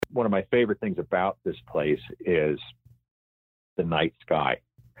one of my favorite things about this place is the night sky.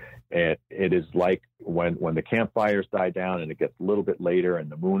 It is like when the campfires die down and it gets a little bit later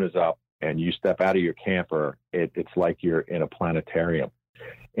and the moon is up and you step out of your camper, it's like you're in a planetarium.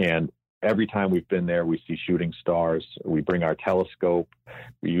 And every time we've been there, we see shooting stars. We bring our telescope.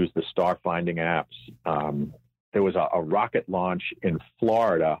 We use the star finding apps. There was a rocket launch in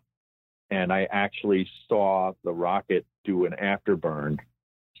Florida, and I actually saw the rocket do an afterburn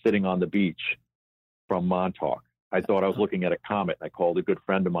sitting on the beach from Montauk. I thought I was looking at a comet. I called a good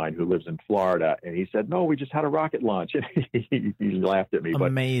friend of mine who lives in Florida, and he said, "No, we just had a rocket launch." And he laughed at me.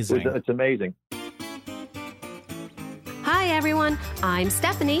 Amazing. But it's amazing. Hi, everyone. I'm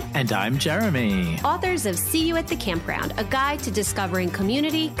Stephanie. And I'm Jeremy. Authors of See You at the Campground, a guide to discovering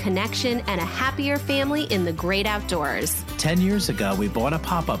community, connection, and a happier family in the great outdoors. 10 years ago, we bought a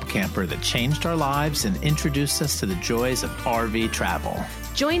pop-up camper that changed our lives and introduced us to the joys of RV travel.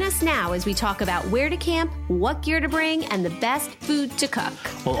 Join us now as we talk about where to camp, what gear to bring, and the best food to cook.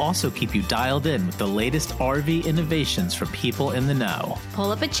 We'll also keep you dialed in with the latest RV innovations from people in the know.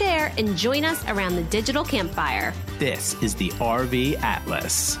 Pull up a chair and join us around the digital campfire. This is the RV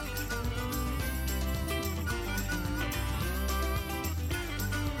Atlas.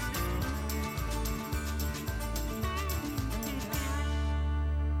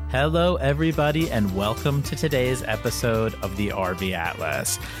 Hello, everybody, and welcome to today's episode of the RV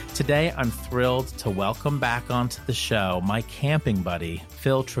Atlas. Today, I'm thrilled to welcome back onto the show my camping buddy,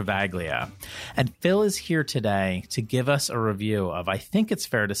 Phil Travaglia. And Phil is here today to give us a review of, I think it's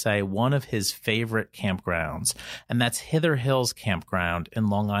fair to say, one of his favorite campgrounds, and that's Hither Hills Campground in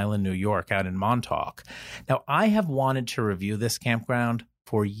Long Island, New York, out in Montauk. Now, I have wanted to review this campground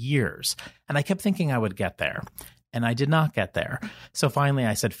for years, and I kept thinking I would get there. And I did not get there. So finally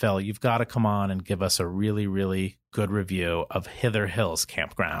I said, Phil, you've got to come on and give us a really, really good review of Hither Hills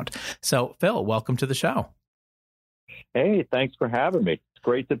Campground. So Phil, welcome to the show. Hey, thanks for having me. It's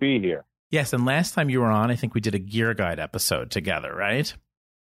great to be here. Yes, and last time you were on, I think we did a gear guide episode together, right?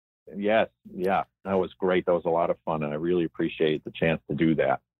 Yes, yeah, that was great. That was a lot of fun, and I really appreciate the chance to do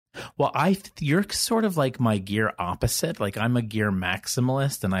that. Well, you're sort of like my gear opposite. Like I'm a gear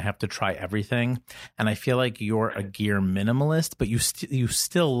maximalist and I have to try everything. And I feel like you're a gear minimalist, but you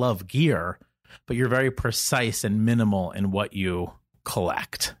still love gear, but you're very precise and minimal in what you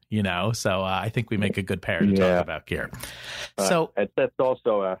collect, you know? So I think we make a good pair to talk about gear. So that's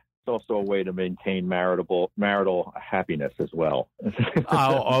also a way to maintain marital happiness as well.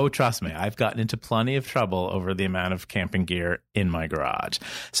 oh, trust me. I've gotten into plenty of trouble over the amount of camping gear in my garage.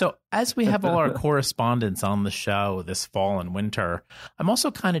 So as we have all our correspondents on the show this fall and winter, I'm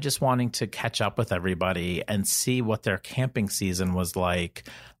also kind of just wanting to catch up with everybody and see what their camping season was like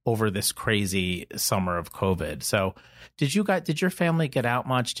over this crazy summer of COVID. So did your family get out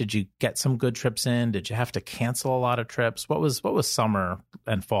much? Did you get some good trips in? Did you have to cancel a lot of trips? What was summer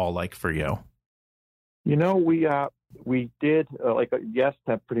and fall like for you? You know, we did yes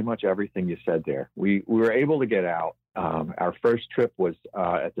to pretty much everything you said there. We were able to get out. Our first trip was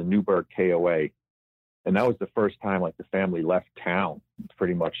at the Newburgh KOA, and that was the first time like the family left town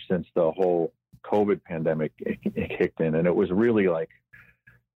pretty much since the whole COVID pandemic kicked in, and it was really like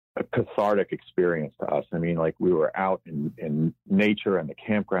a cathartic experience to us. I mean, like we were out in nature and the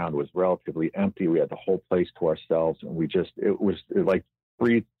campground was relatively empty. We had the whole place to ourselves, and it like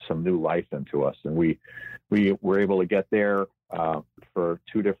breathed some new life into us. And we were able to get there for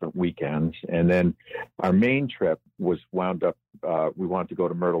 2 different weekends. And then our main trip was wound up, we wanted to go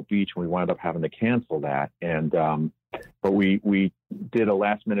to Myrtle Beach, and we wound up having to cancel that. And, but we did a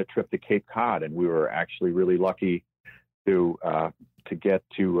last minute trip to Cape Cod, and we were actually really lucky to get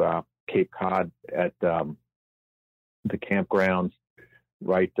to Cape Cod at the campgrounds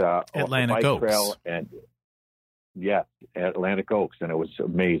right Atlantic on the bike Oaks trail, and yes, at Atlantic Oaks, and it was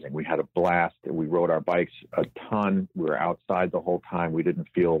amazing. We had a blast. We rode our bikes a ton. We were outside the whole time. We didn't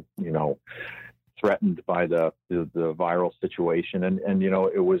feel threatened by the viral situation, and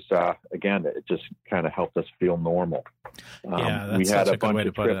it was again, it just kind of helped us feel normal. That's we had such a bunch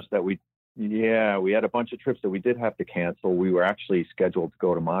of trips that we had a bunch of trips that we did have to cancel. We were actually scheduled to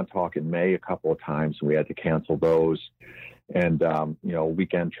go to Montauk in May a couple of times, and we had to cancel those, and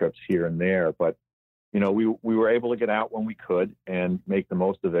weekend trips here and there. But we were able to get out when we could and make the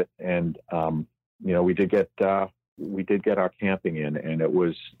most of it. And we did get our camping in, and it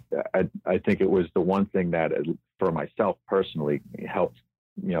was I think it was the one thing that for myself personally helped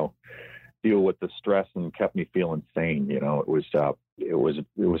deal with the stress and kept me feeling sane. It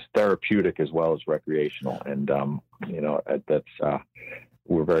was therapeutic as well as recreational, and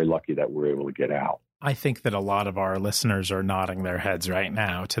we're very lucky that we were able to get out. I think that a lot of our listeners are nodding their heads right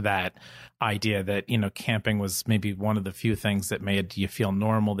now to that idea that, camping was maybe one of the few things that made you feel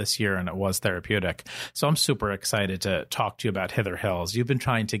normal this year, and it was therapeutic. So I'm super excited to talk to you about Hither Hills. You've been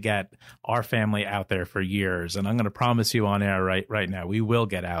trying to get our family out there for years, and I'm going to promise you on air right now, we will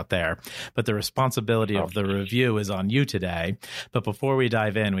get out there. But the responsibility of the review is on you today. But before we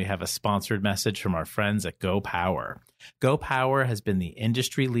dive in, we have a sponsored message from our friends at Go Power. Go Power has been the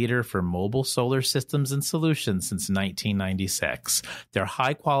industry leader for mobile solar systems and solutions since 1996. Their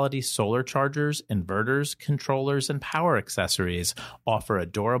high-quality solar chargers, inverters, controllers, and power accessories offer a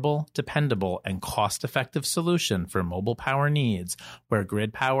durable, dependable, and cost-effective solution for mobile power needs where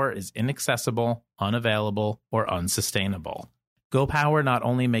grid power is inaccessible, unavailable, or unsustainable. Go Power not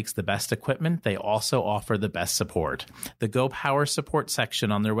only makes the best equipment, they also offer the best support. The Go Power support section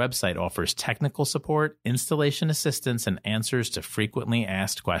on their website offers technical support, installation assistance, and answers to frequently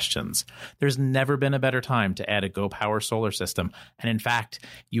asked questions. There's never been a better time to add a Go Power solar system, and in fact,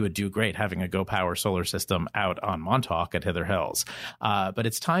 you would do great having a Go Power solar system out on Montauk at Hither Hills. But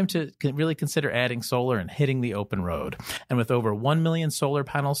it's time to really consider adding solar and hitting the open road. And with over 1 million solar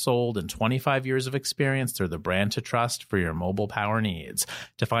panels sold and 25 years of experience, they're the brand to trust for your mobile power needs.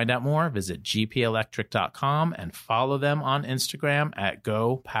 To find out more, visit gpelectric.com and follow them on Instagram at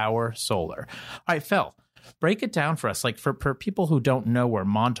Go Power Solar. All right, Phil, break it down for us. Like for people who don't know where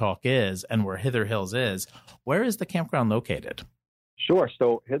Montauk is and where Hither Hills is, where is the campground located? Sure.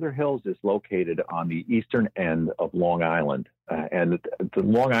 So Hither Hills is located on the eastern end of Long Island. And the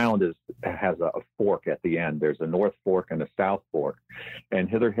Long Island has a fork at the end. There's a North Fork and a South Fork. And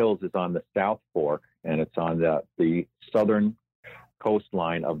Hither Hills is on the South Fork, and it's on the southern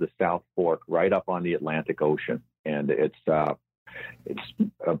coastline of the South Fork, right up on the Atlantic Ocean. And it's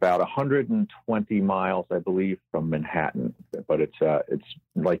about 120 miles, I believe, from Manhattan. But it's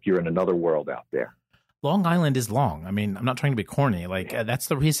like you're in another world out there. Long Island is long. I mean, I'm not trying to be corny. That's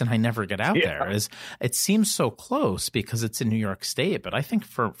the reason I never get out there. Is it seems so close because it's in New York State. But I think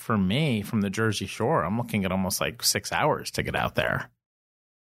for me, from the Jersey Shore, I'm looking at almost like 6 hours to get out there.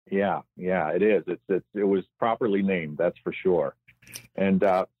 Yeah, it is. It was properly named, that's for sure. And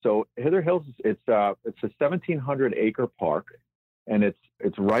so Hither Hills, it's a 1,700 acre park, and it's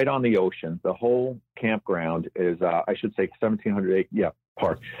right on the ocean. The whole campground is, I should say, 1,700 acre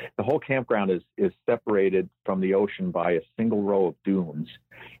park. The whole campground is separated from the ocean by a single row of dunes,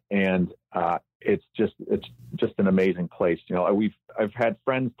 and it's just an amazing place. I've had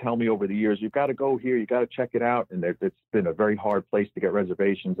friends tell me over the years, you've got to go here, you got to check it out, and it's been a very hard place to get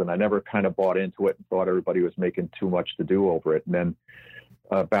reservations, and I never kind of bought into it and thought everybody was making too much to do over it. And then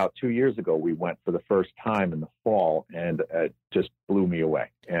about 2 years ago, we went for the first time in the fall, and it just blew me away.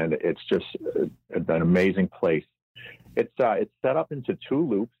 And it's just an amazing place. It's set up into two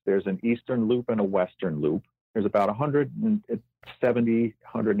loops. There's an eastern loop and a western loop. There's about 170,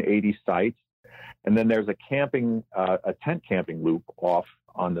 180 sites. And then there's a tent camping loop off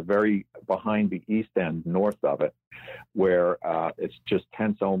on the very behind the east end, north of it, where it's just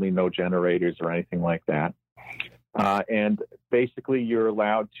tents only, no generators or anything like that. And basically, you're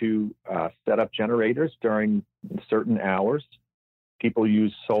allowed to set up generators during certain hours. People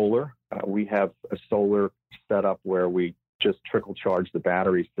use solar. We have a solar setup where we just trickle charge the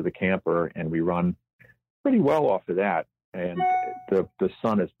batteries to the camper, and we run pretty well off of that. And the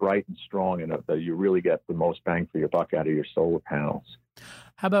sun is bright and strong, and you really get the most bang for your buck out of your solar panels.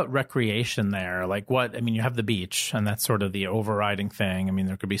 How about recreation there? You have the beach, and that's sort of the overriding thing. I mean,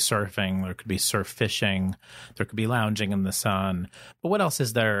 there could be surfing, there could be surf fishing, there could be lounging in the sun. But what else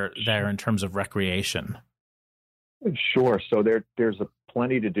is there in terms of recreation? Sure. So there's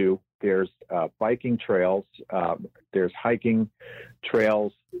plenty to do. There's biking trails. There's hiking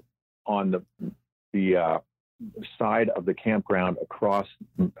trails on the side of the campground across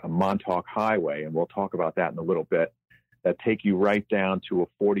Montauk Highway, and we'll talk about that in a little bit, that take you right down to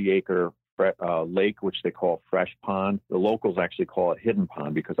a 40-acre lake, which they call Fresh Pond. The locals actually call it Hidden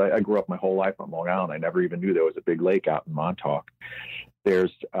Pond because I grew up my whole life on Long Island. I never even knew there was a big lake out in Montauk.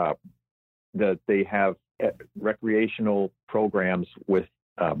 There's they have recreational programs with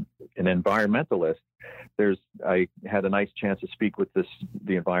an environmentalist. I had a nice chance to speak with the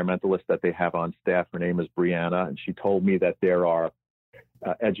environmentalist that they have on staff. Her name is Brianna, and she told me that there are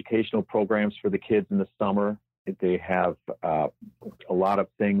educational programs for the kids in the summer. They have a lot of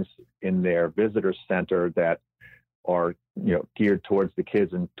things in their visitor center that are geared towards the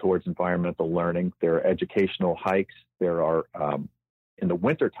kids and towards environmental learning. There are educational hikes. There are in the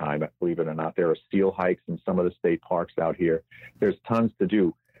wintertime, believe it or not, there are seal hikes in some of the state parks out here. There's tons to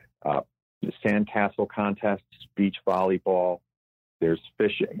do. Sandcastle contests, beach volleyball, There's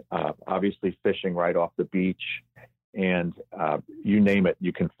fishing, obviously fishing right off the beach, and you name it,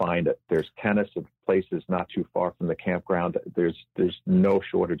 you can find it. There's tennis of places not too far from the campground. There's no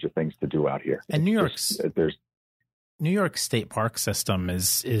shortage of things to do out here. And New York State Park system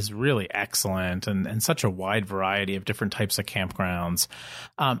is really excellent, and such a wide variety of different types of campgrounds.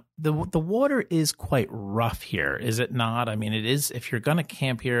 The water is quite rough here, is it not? I mean, it is. If you're going to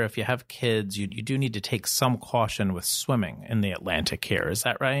camp here, if you have kids, you do need to take some caution with swimming in the Atlantic here. Is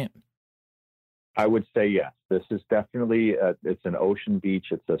that right? I would say yes. This is definitely it's an ocean beach.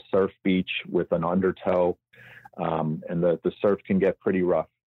 It's a surf beach with an undertow, and the surf can get pretty rough.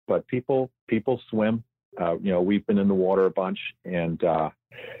 But people swim. We've been in the water a bunch, and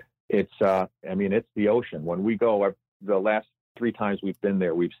it's the ocean. When we go, the last 3 times we've been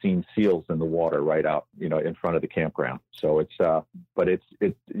there, we've seen seals in the water right out, in front of the campground. So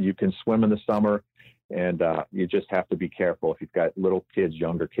you can swim in the summer, and you just have to be careful. If you've got little kids,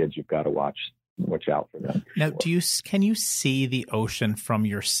 younger kids, you've got to watch out for them. Now, can you see the ocean from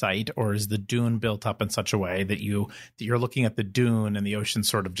your site, or is the dune built up in such a way that you're looking at the dune and the ocean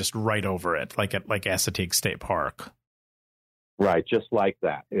sort of just right over it, like Assateague State Park? Right, just like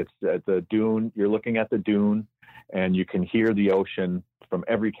that. It's the dune. You're looking at the dune, and you can hear the ocean from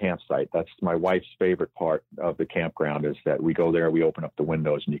every campsite. That's my wife's favorite part of the campground, is that we go there, we open up the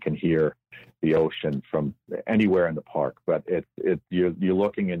windows, and you can hear the ocean from anywhere in the park. But you're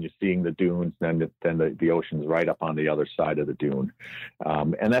looking and you're seeing the dunes, and then the ocean's right up on the other side of the dune.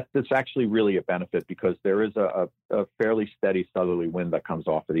 And that's actually really a benefit, because there is a fairly steady southerly wind that comes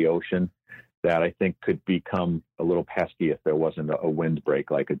off of the ocean that I think could become a little pesky if there wasn't a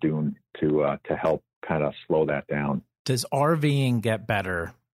windbreak like a dune to help kind of slow that down. Does RVing get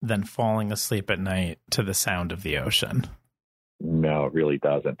better than falling asleep at night to the sound of the ocean? No, it really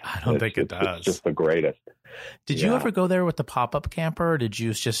doesn't. I don't think it does. It's just the greatest. Did you ever go there with the pop-up camper, or did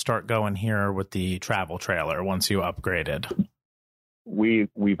you just start going here with the travel trailer once you upgraded?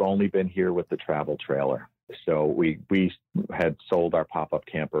 We've only been here with the travel trailer. So we had sold our pop-up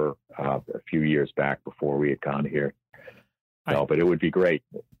camper a few years back before we had gone here. No, but it would be great.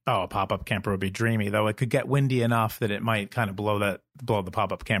 Oh, a pop-up camper would be dreamy, though it could get windy enough that it might kind of blow the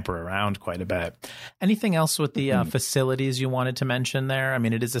pop-up camper around quite a bit. Anything else with the facilities you wanted to mention there? I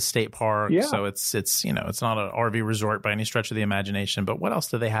mean, it is a state park, so it's it's not an RV resort by any stretch of the imagination. But what else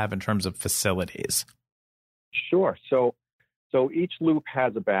do they have in terms of facilities? Sure. So each loop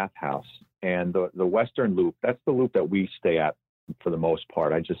has a bathhouse, and the western loop, that's the loop that we stay at for the most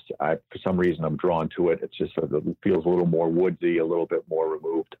part. I for some reason I'm drawn to it. It's just sort of feels a little more woodsy, a little bit more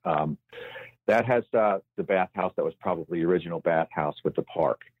removed. That has the bathhouse that was probably the original bathhouse with the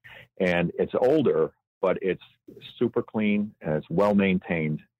park, and it's older, but it's super clean and it's well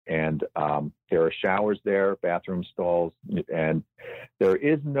maintained. And there are showers there, bathroom stalls, and there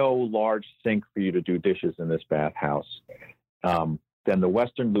is no large sink for you to do dishes in this bathhouse. Then the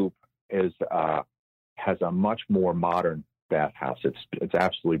western loop has a much more modern bathhouse. It's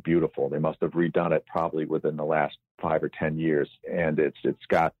absolutely beautiful. They must have redone it probably within the last 5 or 10 years, and it's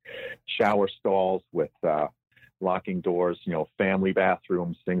got shower stalls with locking doors, family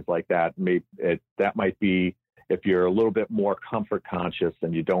bathrooms, things like that. Maybe that might be if you're a little bit more comfort conscious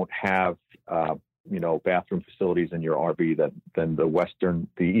and you don't have bathroom facilities in your RV. Then the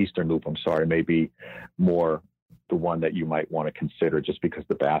eastern loop, may be more the one that you might want to consider, just because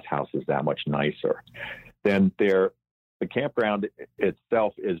the bathhouse is that much nicer. Then the campground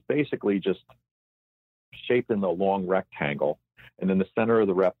itself is basically just shaped in a long rectangle. And in the center of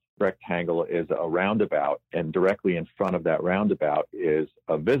the rectangle is a roundabout. And directly in front of that roundabout is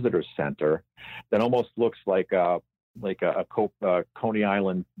a visitor center that almost looks like a Coney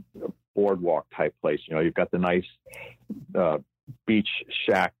Island boardwalk type place. You've got the nice beach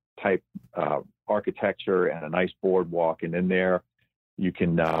shack type architecture and a nice boardwalk. And in there, you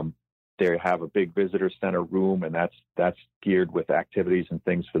can they have a big visitor center room, and that's geared with activities and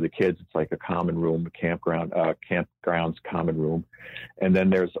things for the kids. It's like a common room, campground's common room. And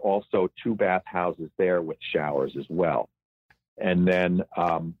then there's also 2 bathhouses there with showers as well. And then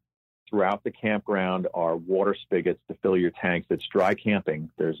throughout the campground are water spigots to fill your tanks. It's dry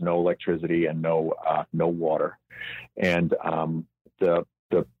camping. There's no electricity and no water. And the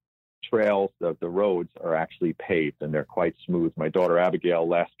trails, the roads are actually paved, and they're quite smooth. My daughter Abigail,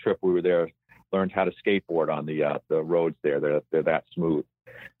 last trip we were there, learned how to skateboard on the roads there. They're that smooth,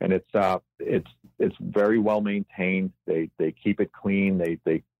 and it's very well maintained. They keep it clean.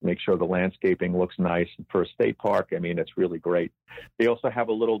 They make sure the landscaping looks nice. And for a state park, it's really great. They also have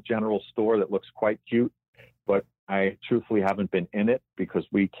a little general store that looks quite cute, but I truthfully haven't been in it because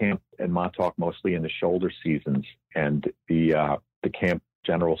we camp in Montauk mostly in the shoulder seasons, and the the Camp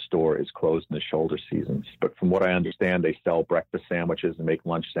General store is closed in the shoulder seasons. But from what I understand, they sell breakfast sandwiches and make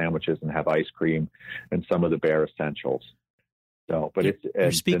lunch sandwiches and have ice cream and some of the bare essentials. So, but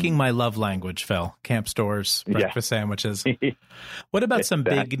you're speaking my love language, Phil. Camp stores, breakfast sandwiches. What about some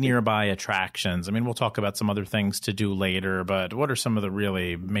big nearby attractions? I mean, we'll talk about some other things to do later, but what are some of the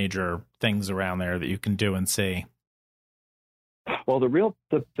really major things around there that you can do and see? Well,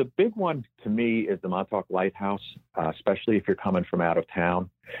 the big one to me is the Montauk Lighthouse, especially if you're coming from out of town.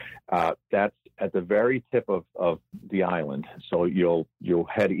 That's at the very tip of the island. So you'll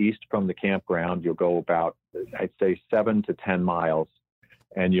head east from the campground. You'll go about, I'd say, 7 to 10 miles,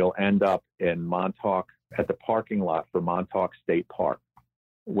 and you'll end up in Montauk at the parking lot for Montauk State Park,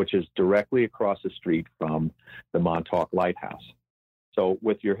 which is directly across the street from the Montauk Lighthouse. So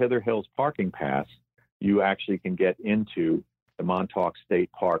with your Hither Hills parking pass, you actually can get into the Montauk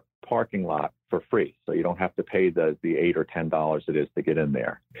State Park parking lot for free. So you don't have to pay the $8 or $10 it is to get in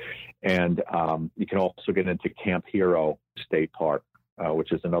there. And you can also get into Camp Hero State Park,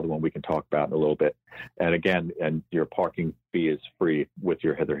 which is another one we can talk about in a little bit. And again, your parking fee is free with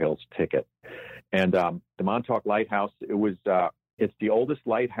your Hither Hills ticket. And the Montauk Lighthouse, it's the oldest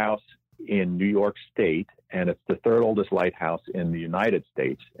lighthouse in New York State, and it's the third oldest lighthouse in the United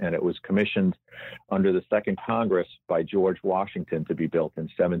States. And it was commissioned under the Second Congress by George Washington to be built in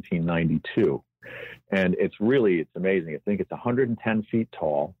 1792. And it's amazing. I think it's 110 feet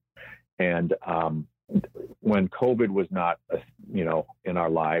tall. And when COVID was not, in our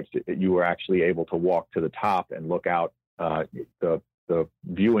lives, you were actually able to walk to the top and look out the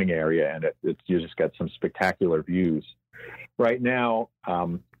viewing area, and you just get some spectacular views. Right now,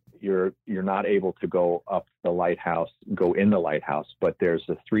 you're not able to go up the lighthouse, go in the lighthouse, but there's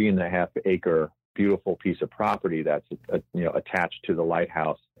a 3.5 acre beautiful piece of property that's attached to the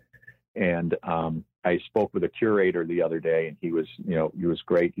lighthouse. And I spoke with a curator the other day, and he was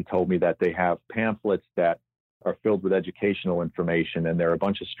great. He told me that they have pamphlets that are filled with educational information, and there are a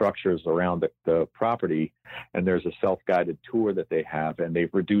bunch of structures around the property, and there's a self-guided tour that they have, and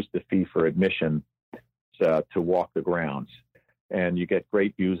they've reduced the fee for admission to walk the grounds. And you get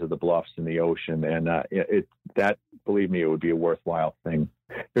great views of the bluffs and the ocean. And believe me, it would be a worthwhile thing.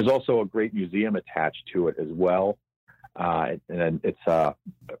 There's also a great museum attached to it as well. And it's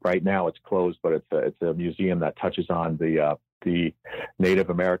right now it's closed, but it's a museum that touches on the Native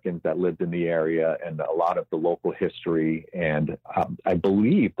Americans that lived in the area and a lot of the local history. And I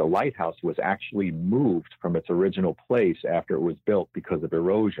believe the lighthouse was actually moved from its original place after it was built because of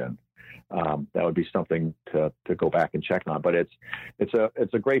erosion. That would be something to go back and check on. But it's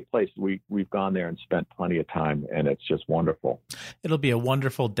a great place. We've gone there and spent plenty of time, and it's just wonderful. It'll be a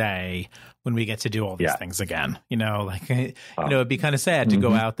wonderful day when we get to do all these things again. It'd be kind of sad to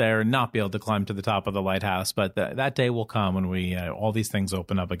go out there and not be able to climb to the top of the lighthouse. But that day will come when we all these things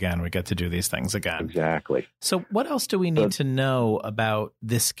open up again. We get to do these things again. Exactly. So what else do we need to know about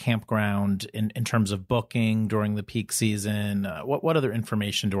this campground in terms of booking during the peak season? What other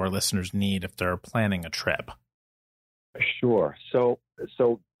information do our listeners need if they're planning a trip? Sure. So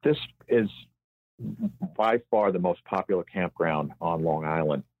this is by far the most popular campground on Long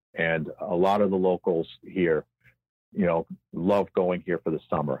Island, and a lot of the locals here, love going here for the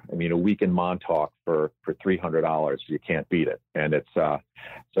summer. I mean, a week in Montauk for $300, you can't beat it. And it's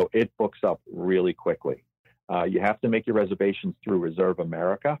so it books up really quickly. You have to make your reservations through Reserve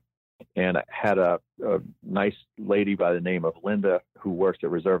America. And I had a nice lady by the name of Linda who works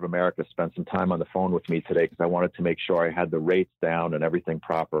at Reserve America spend some time on the phone with me today because I wanted to make sure I had the rates down and everything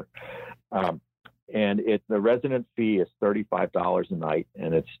proper. And the resident fee is $35 a night,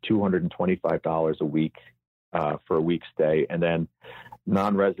 and it's $225 a week for a week stay. And then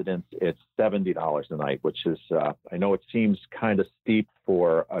non-residents, it's $70 a night, which is, I know it seems kind of steep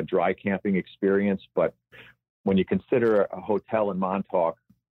for a dry camping experience, but when you consider a hotel in Montauk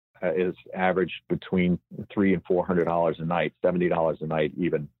is average between $300 and $400 a night, $70 a night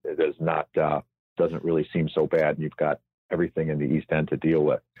even, it is not, doesn't really seem so bad. And you've got everything in the East End to deal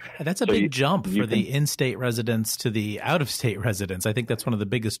with. That's a big jump for the in-state residents to the out-of-state residents. I think that's one of the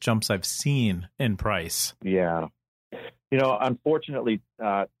biggest jumps I've seen in price. Yeah. Unfortunately,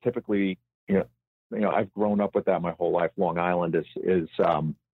 typically, I've grown up with that my whole life. Long Island is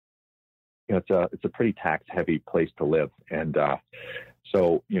it's a pretty tax-heavy place to live. And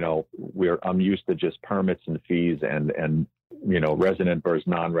so, I'm used to just permits and fees and resident versus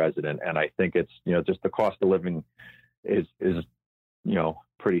non-resident. And I think it's, just the cost of living is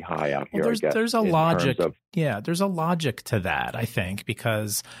pretty high out here. Well, I guess, there's a logic. Of, there's a logic to that, I think,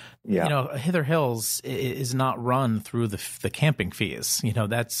 because Hither Hills is not run through the camping fees.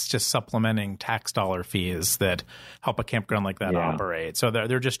 That's just supplementing tax dollar fees that help a campground like that operate. So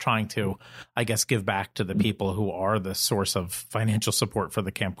they're just trying to, I guess, give back to the people who are the source of financial support for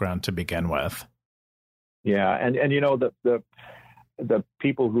the campground to begin with. Yeah, and the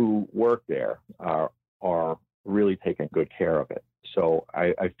people who work there are really taking good care of it. So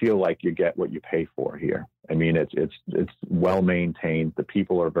I feel like you get what you pay for here. I mean, it's well maintained. The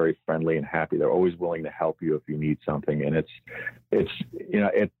people are very friendly and happy. They're always willing to help you if you need something, and it's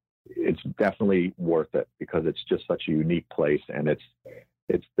definitely worth it because it's just such a unique place, and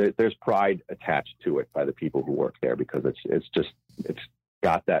there's pride attached to it by the people who work there because it's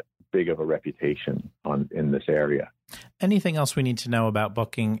got that big of a reputation in this area. Anything else we need to know about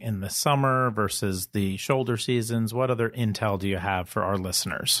booking in the summer versus the shoulder seasons? What other intel do you have for our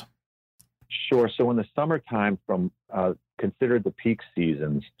listeners? Sure. So in the summertime, from considered the peak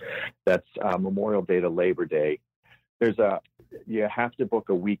seasons, that's Memorial Day to Labor Day, you have to book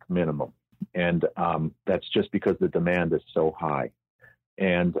a week minimum. And that's just because the demand is so high.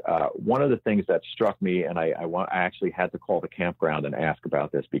 And one of the things that struck me, and I actually had to call the campground and ask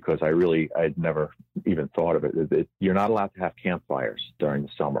about this because I'd never even thought of it. You're not allowed to have campfires during the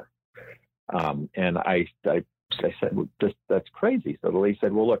summer. And I said, well, that's crazy. So the lady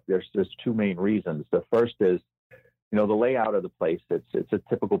said, well, look, there's two main reasons. The first is, the layout of the place. It's a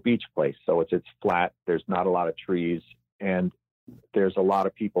typical beach place. So it's flat. There's not a lot of trees. And there's a lot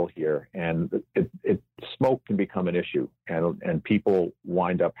of people here, and smoke can become an issue, and people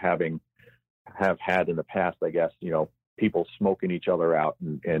wind up have had in the past, I guess, people smoking each other out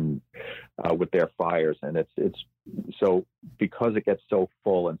and with their fires, and it's so because it gets so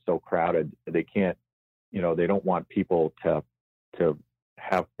full and so crowded, they can't, they don't want people to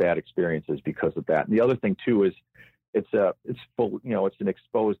have bad experiences because of that. And the other thing too is it's full, it's an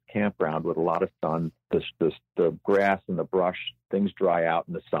exposed campground with a lot of sun. The grass and the brush, things dry out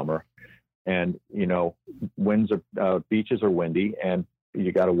in the summer, and beaches are windy, and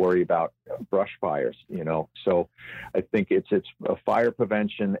you got to worry about brush fires. So I think it's a fire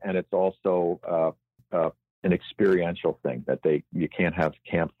prevention, and it's also an experiential thing that you can't have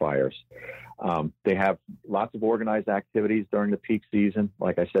campfires. They have lots of organized activities during the peak season.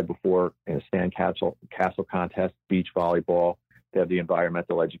 Like I said before, sand castle contest, beach volleyball. They have the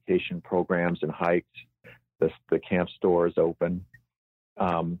environmental education programs and hikes. The camp store is open.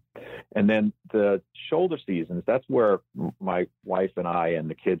 And then the shoulder seasons, that's where my wife and I and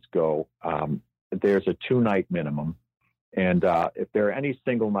the kids go. There's a 2-night minimum. And if there are any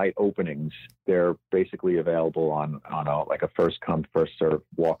single night openings, they're basically available on a first come, first served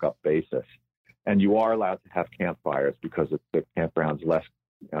walk up basis. And you are allowed to have campfires because the campground's less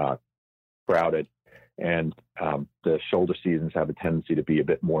crowded, and the shoulder seasons have a tendency to be a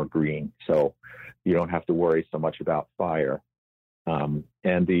bit more green, so you don't have to worry so much about fire. And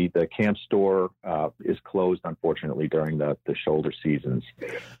the camp store is closed, unfortunately, during the shoulder seasons,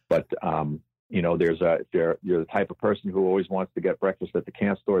 but if you're the type of person who always wants to get breakfast at the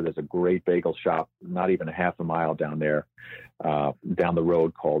camp store, there's a great bagel shop, not even a half a mile down there, down the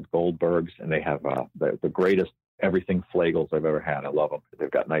road, called Goldberg's. And they have the greatest everything flagels I've ever had. I love them.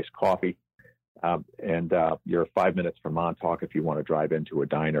 They've got nice coffee. And you're 5 minutes from Montauk if you want to drive into a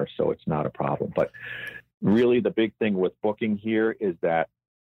diner, so it's not a problem. But really the big thing with booking here is that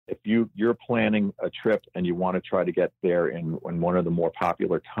if you're planning a trip and you want to try to get there in one of the more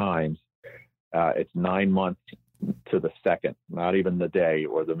popular times, it's 9 months to the second, not even the day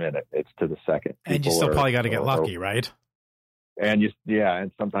or the minute. It's to the second. And you still probably got to get lucky, right? And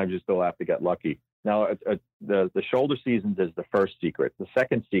and sometimes you still have to get lucky. Now, the shoulder seasons is the first secret. The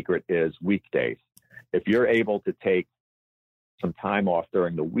second secret is weekdays. If you're able to take some time off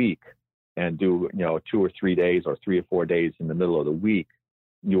during the week and do 2 or 3 days or 3 or 4 days in the middle of the week,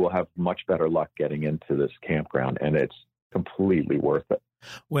 you will have much better luck getting into this campground, and it's completely worth it.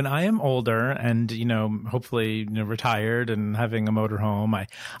 When I am older and, hopefully, retired and having a motorhome,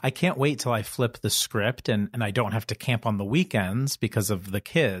 I can't wait till I flip the script and I don't have to camp on the weekends because of the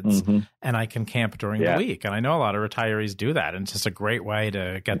kids, and I can camp during the week. And I know a lot of retirees do that, and it's just a great way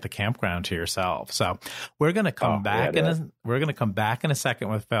to get the campground to yourself. So we're going to come back in a second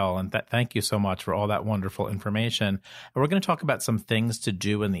with Phil, and thank you so much for all that wonderful information. And we're going to talk about some things to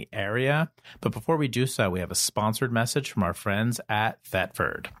do in the area. But before we do so, we have a sponsored message from our friends at Thetford.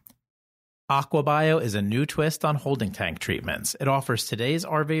 Aquabio is a new twist on holding tank treatments. It offers today's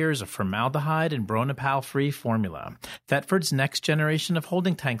RVers a formaldehyde and Bronopal-free formula. Thetford's next generation of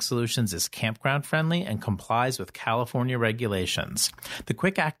holding tank solutions is campground-friendly and complies with California regulations. The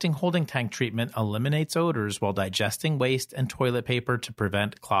quick-acting holding tank treatment eliminates odors while digesting waste and toilet paper to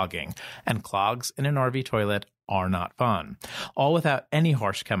prevent clogging. And clogs in an RV toilet are not fun, all without any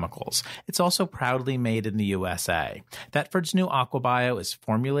harsh chemicals. It's also proudly made in the USA. Thetford's new Aquabio is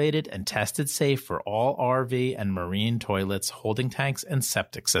formulated and tested safe for all RV and marine toilets, holding tanks, and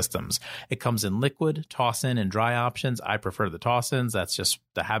septic systems. It comes in liquid, toss-in, and dry options. I prefer the toss-ins. That's just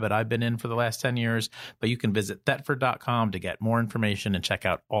the habit I've been in for the last 10 years. But you can visit Thetford.com to get more information and check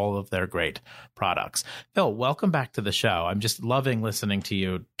out all of their great products. Phil, welcome back to the show. I'm just loving listening to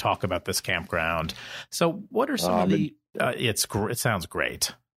you talk about this campground. So what are some of the it sounds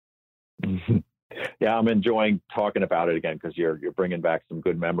great. Yeah, I'm enjoying talking about it again because you're bringing back some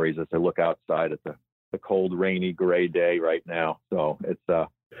good memories as I look outside at the cold, rainy, gray day right now. So it's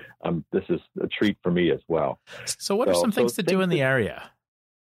this is a treat for me as well. So what are some things to do in the area?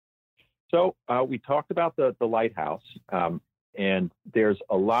 So we talked about the lighthouse, and there's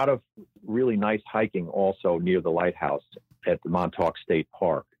a lot of really nice hiking also near the lighthouse at the Montauk State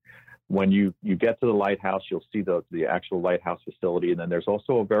Park. When you get to the lighthouse, you'll see the actual lighthouse facility. And then there's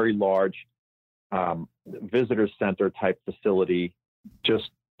also a very large visitor center type facility just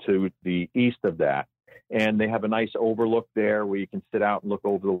to the east of that. And they have a nice overlook there where you can sit out and look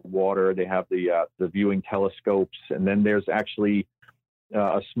over the water. They have the viewing telescopes. And then there's actually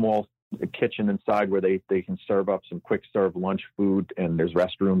a small kitchen inside where they can serve up some quick serve lunch food. And there's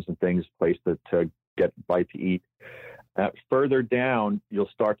restrooms and things, place to get a bite to eat. Further down, you'll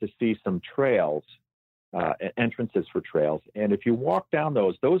start to see some trails, entrances for trails. And if you walk down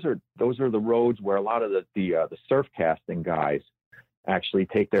those are the roads where a lot of the surf casting guys actually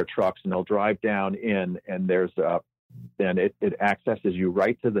take their trucks and they'll drive down in. And there's then it accesses you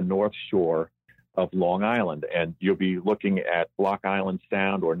right to the north shore of Long Island, and you'll be looking at Block Island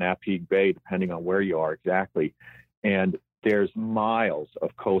Sound or Napeague Bay, depending on where you are exactly. And there's miles of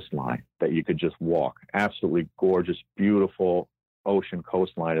coastline that you could just walk. Absolutely gorgeous, beautiful ocean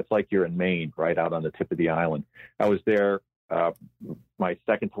coastline. It's like you're in Maine, right out on the tip of the island. I was there, my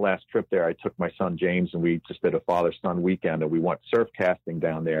second to last trip there. I took my son James, and we just did a father-son weekend, and we went surf casting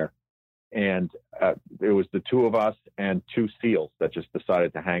down there. And it was the two of us and two seals that just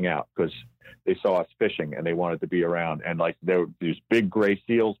decided to hang out because they saw us fishing and they wanted to be around. And like there were these big gray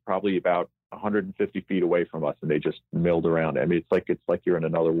seals, probably about 150 feet away from us, and they just milled around. I mean, it's like you're in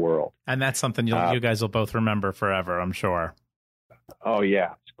another world. And that's something you guys will both remember forever, I'm sure. Oh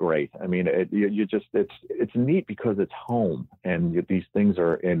yeah, it's great. I mean, it's neat because it's home, and these things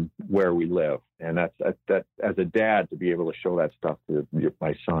are in where we live, and that as a dad to be able to show that stuff to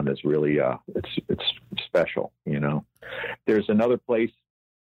my son is really it's special. You know, there's another place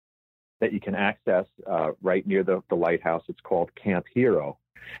that you can access right near the lighthouse. It's called Camp Hero.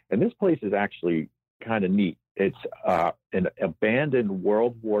 And this place is actually kind of neat. It's an abandoned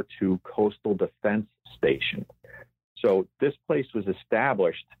World War II coastal defense station. So this place was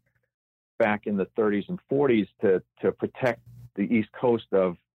established back in the 30s and 40s to protect the east coast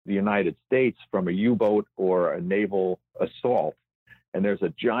of the United States from a U-boat or a naval assault. And there's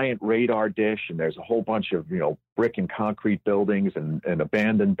a giant radar dish, and there's a whole bunch of, brick and concrete buildings and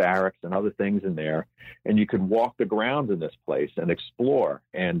abandoned barracks and other things in there. And you could walk the grounds in this place and explore.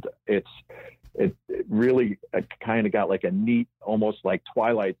 And it really kind of got like a neat, almost like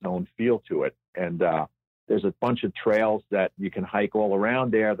Twilight Zone feel to it. And there's a bunch of trails that you can hike all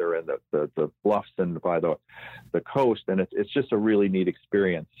around there. They're in the bluffs and by the coast, and it's just a really neat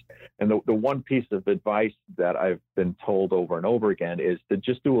experience. And the one piece of advice that I've been told over and over again is to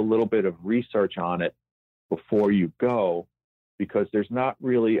just do a little bit of research on it before you go, because there's not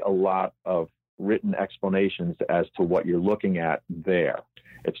really a lot of written explanations as to what you're looking at there.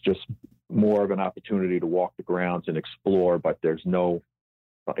 It's just more of an opportunity to walk the grounds and explore, but there's no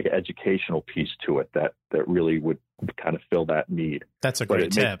educational piece to it that really would kind of fill that need. That's a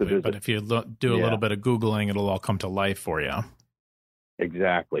great tip. But if you do a little bit of Googling, it'll all come to life for you.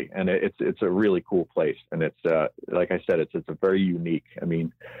 Exactly. And it's a really cool place. And it's, like I said, it's a very unique,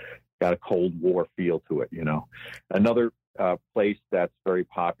 got a Cold War feel to it, Another place that's very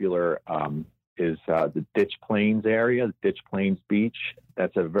popular is the Ditch Plains area, Ditch Plains Beach.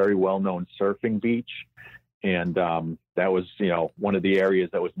 That's a very well-known surfing beach. And that was, one of the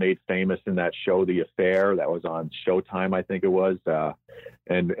areas that was made famous in that show, The Affair, that was on Showtime, I think it was.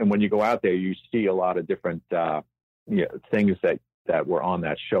 And when you go out there, you see a lot of different things that were on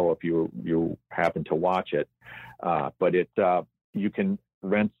that show if you happen to watch it. But you can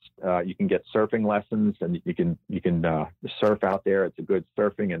rents. You can get surfing lessons, and you can surf out there. It's a good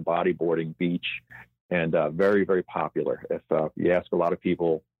surfing and bodyboarding beach, and very, very popular. If you ask a lot of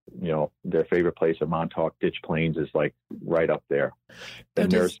people, their favorite place at Montauk, Ditch Plains is like right up there.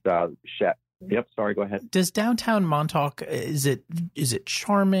 And there's Yep. Sorry. Go ahead. Does downtown Montauk, is it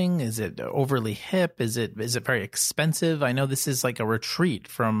charming? Is it overly hip? Is it very expensive? I know this is like a retreat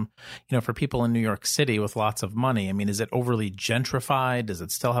from, for people in New York City with lots of money. I mean, is it overly gentrified? Does it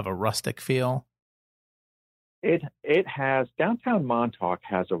still have a rustic feel? It has, downtown Montauk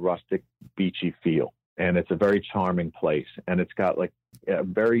has a rustic, beachy feel, and it's a very charming place. And it's got like a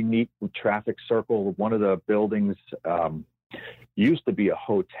very neat traffic circle. One of the buildings, used to be a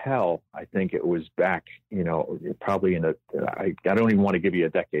hotel. I think it was back, probably I don't even want to give you a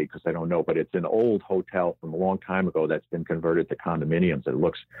decade because I don't know, but it's an old hotel from a long time ago that's been converted to condominiums. It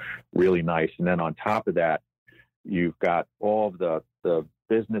looks really nice. And then on top of that, you've got all of the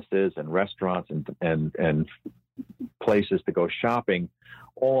businesses and restaurants and places to go shopping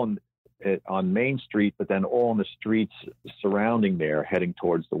all on Main Street, but then all in the streets surrounding there, heading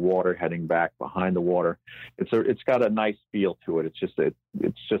towards the water, heading back behind the water. It's got a nice feel to it. It's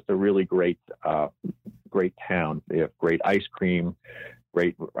just a really great town. They have great ice cream,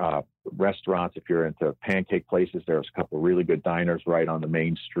 great restaurants. If you're into pancake places, there's a couple of really good diners right on the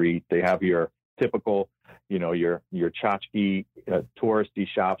main street. They have your typical, your tchotchke touristy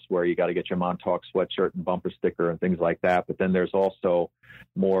shops where you got to get your Montauk sweatshirt and bumper sticker and things like that. But then there's also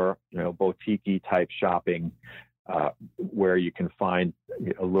more, boutique type shopping where you can find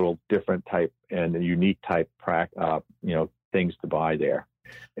a little different type and a unique type, things to buy there.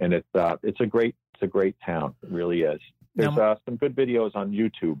 And it's a great town. It really is. There's some good videos on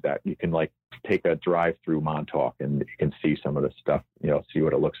YouTube that you can take a drive through Montauk and you can see some of the stuff, see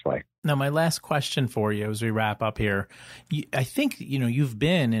what it looks like. Now, my last question for you as we wrap up here, I think, you've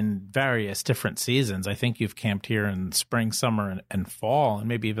been in various different seasons. I think you've camped here in spring, summer, and fall, and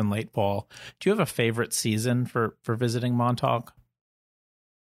maybe even late fall. Do you have a favorite season for visiting Montauk?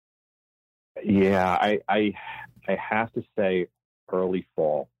 Yeah, I have to say early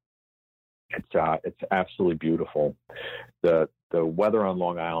fall. It's absolutely beautiful. The weather on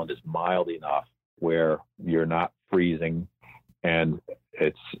Long Island is mild enough where you're not freezing, and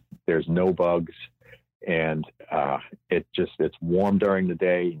there's no bugs, and it's warm during the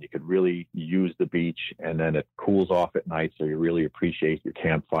day, and you could really use the beach, and then it cools off at night, so you really appreciate your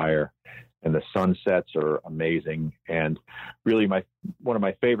campfire. And the sunsets are amazing. And really, one of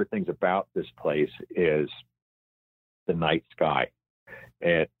my favorite things about this place is the night sky.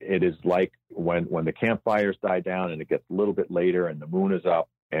 It is like when the campfires die down and it gets a little bit later and the moon is up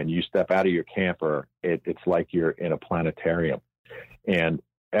and you step out of your camper, it's like you're in a planetarium. And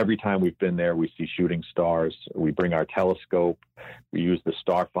every time we've been there, we see shooting stars. We bring our telescope. We use the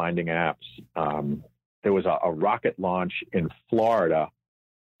star finding apps. There was a rocket launch in Florida,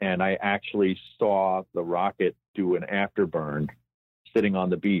 and I actually saw the rocket do an afterburn sitting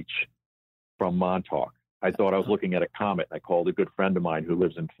on the beach from Montauk. I thought I was looking at a comet. I called a good friend of mine who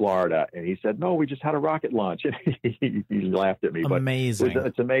lives in Florida, and he said, "No, we just had a rocket launch." And he laughed at me. Amazing. But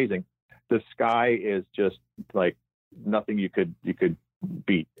it's amazing. The sky is just like nothing you could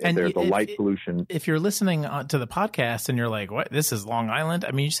beat. And there's a light pollution. If you're listening to the podcast and you're like, "What? This is Long Island?" I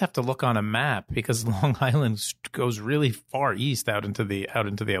mean, you just have to look on a map because Long Island goes really far east out into the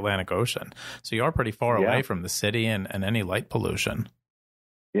Atlantic Ocean. So you are pretty far away from the city and any light pollution.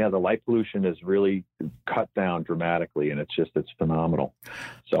 Yeah, the light pollution is really cut down dramatically, and it's phenomenal.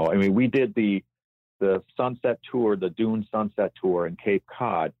 So, I mean, we did the sunset tour, the Dune Sunset Tour in Cape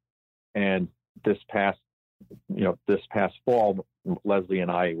Cod, and this past fall, Leslie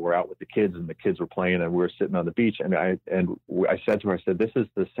and I were out with the kids, and the kids were playing, and we were sitting on the beach, and I said to her, "This is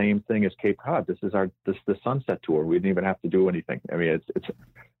the same thing as Cape Cod. This is the sunset tour. We didn't even have to do anything. I mean, it's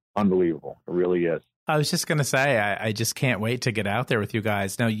unbelievable. It really is." I was just going to say, I just can't wait to get out there with you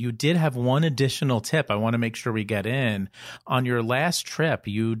guys. Now, you did have one additional tip I want to make sure we get in. On your last trip,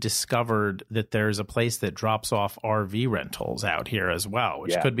 you discovered that there's a place that drops off RV rentals out here as well,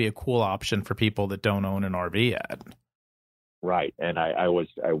 which could be a cool option for people that don't own an RV yet. Right. And I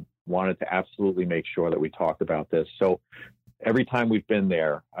wanted to absolutely make sure that we talked about this. So every time we've been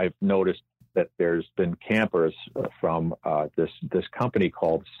there, I've noticed that there's been campers from this company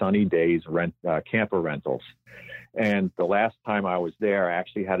called Sunny Days Camper Rentals. And the last time I was there, I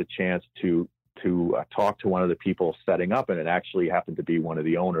actually had a chance to talk to one of the people setting up, and it actually happened to be one of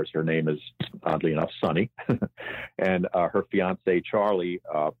the owners. Her name is, oddly enough, Sunny, and her fiance, Charlie,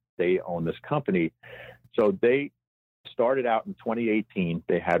 they own this company. So they started out in 2018.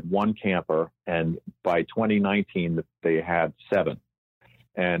 They had one camper, and by 2019, they had 7.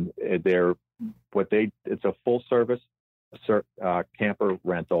 and it's a full service camper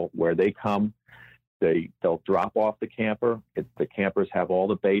rental where they come. They'll drop off the camper. The campers have all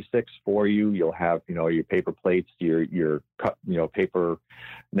the basics for you. You'll have, your paper plates, your paper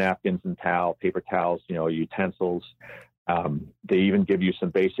napkins and paper towels, utensils. They even give you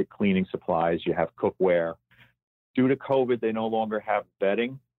some basic cleaning supplies. You have cookware. Due to COVID, they no longer have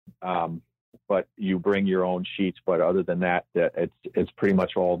bedding, but you bring your own sheets. But other than that, it's pretty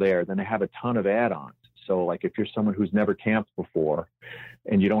much all there. Then they have a ton of add-ons. So like if you're someone who's never camped before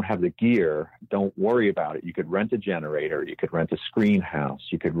and you don't have the gear, don't worry about it. You could rent a generator. You could rent a screen house.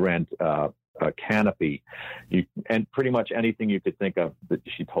 You could rent a canopy. And pretty much anything you could think of that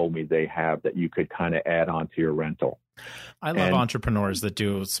she told me they have that you could kind of add on to your rental. I love entrepreneurs that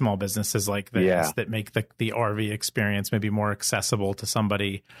do small businesses like this, that make the RV experience maybe more accessible to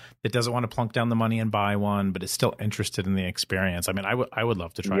somebody that doesn't want to plunk down the money and buy one, but is still interested in the experience. I mean, I would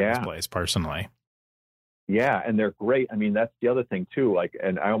love to try this place personally. Yeah, and they're great. I mean, that's the other thing too. Like,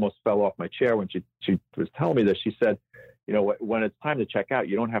 and I almost fell off my chair when she was telling me this. She said, when it's time to check out,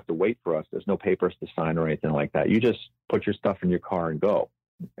 you don't have to wait for us. There's no papers to sign or anything like that. You just put your stuff in your car and go,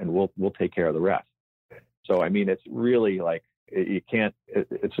 and we'll take care of the rest. So, I mean, it's really like it can't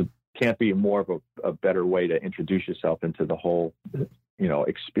be more of a better way to introduce yourself into the whole,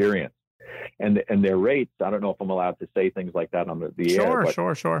 experience. And their rates, I don't know if I'm allowed to say things like that on the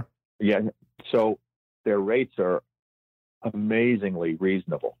air. Sure. Yeah. So their rates are amazingly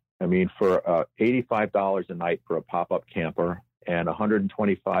reasonable. I mean, for $85 a night for a pop-up camper and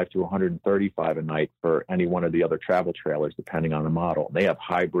 $125 to $135 a night for any one of the other travel trailers, depending on the model. They have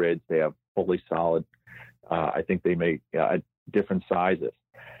hybrids. They have fully solid. I think they make different sizes.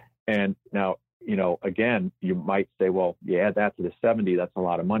 And now, again, you might say, well, you add that to the 70, that's a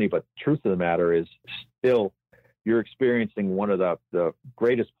lot of money. But the truth of the matter is still you're experiencing one of the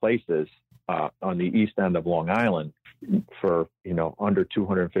greatest places on the east end of Long Island for, under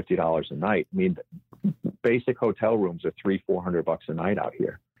 $250 a night. I mean, basic hotel rooms are $300-400 a night out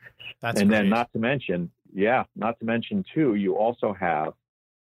here. That's and great. then not to mention too, you also have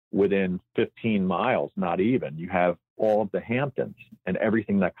within 15 miles, not even, you have all of the Hamptons and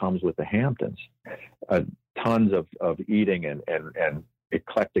everything that comes with the Hamptons, tons of eating and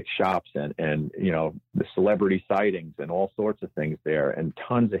eclectic shops and the celebrity sightings and all sorts of things there, and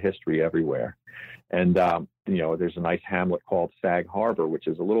tons of history everywhere. And, there's a nice hamlet called Sag Harbor, which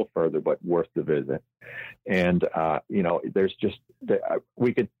is a little further, but worth the visit. And, there's just,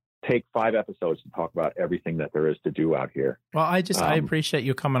 we could take 5 episodes to talk about everything that there is to do out here. Well, I appreciate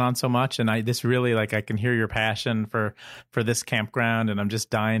you coming on so much. And I can hear your passion for this campground, and I'm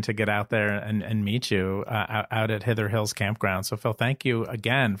just dying to get out there and meet you out at Hither Hills Campground. So Phil, thank you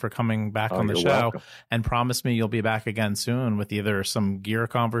again for coming back on the show. Welcome. And promise me you'll be back again soon with either some gear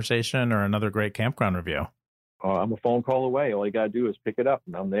conversation or another great campground review. I'm a phone call away. All you got to do is pick it up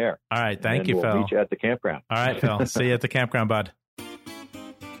and I'm there. All right. Thank you, Phil. We'll meet you at the campground. All right, Phil. See you at the campground, bud.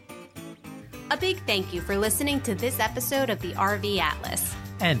 A big thank you for listening to this episode of the RV Atlas.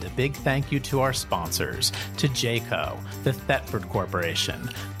 And a big thank you to our sponsors, to Jayco, the Thetford Corporation,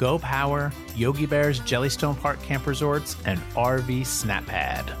 Go Power, Yogi Bear's Jellystone Park Camp Resorts, and RV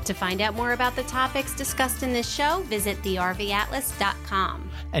SnapPad. To find out more about the topics discussed in this show, visit thervatlas.com.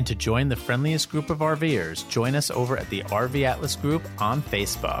 And to join the friendliest group of RVers, join us over at the RV Atlas group on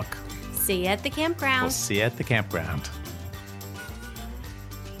Facebook. See you at the campground. We'll see you at the campground.